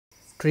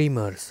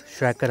Tremors,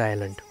 Shrieker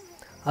Island,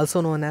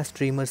 also known as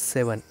Tremors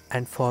 7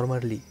 and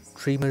formerly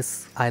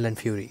Tremors Island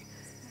Fury.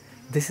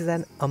 This is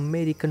an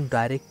American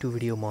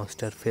direct-to-video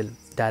monster film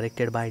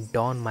directed by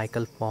Don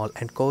Michael Paul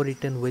and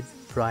co-written with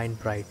Brian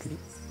Brightly.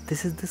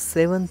 This is the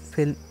seventh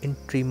film in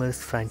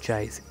Tremors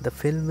franchise. The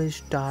film will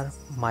star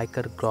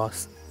Michael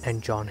Gross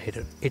and John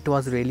Heder. It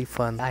was really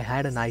fun. I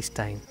had a nice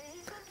time.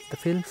 The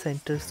film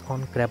centers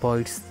on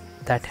graboids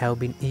that have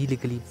been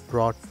illegally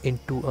brought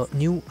into a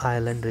new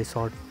island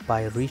resort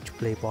by a rich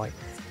playboy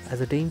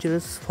as a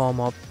dangerous form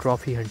of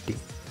trophy hunting,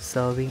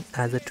 serving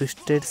as a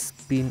twisted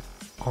spin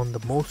on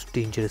the most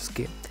dangerous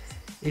game.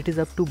 It is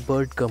up to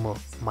birdcomer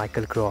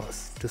Michael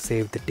Gross to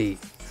save the day.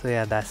 So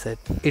yeah, that's it.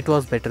 It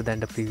was better than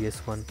the previous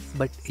one,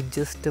 but it's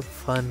just a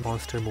fun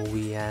monster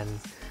movie and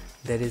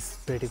there is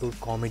pretty good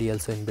comedy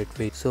also in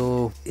between.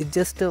 So it's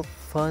just a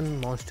fun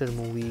monster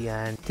movie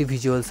and the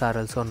visuals are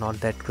also not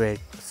that great.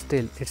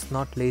 Still, it's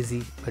not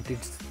lazy, but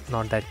it's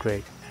not that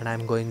great. And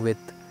I'm going with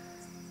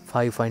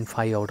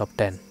 5.5 out of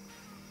 10.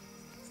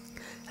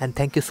 And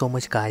thank you so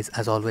much guys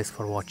as always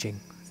for watching.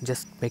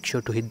 Just make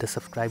sure to hit the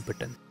subscribe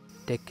button.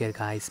 Take care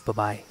guys. Bye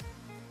bye.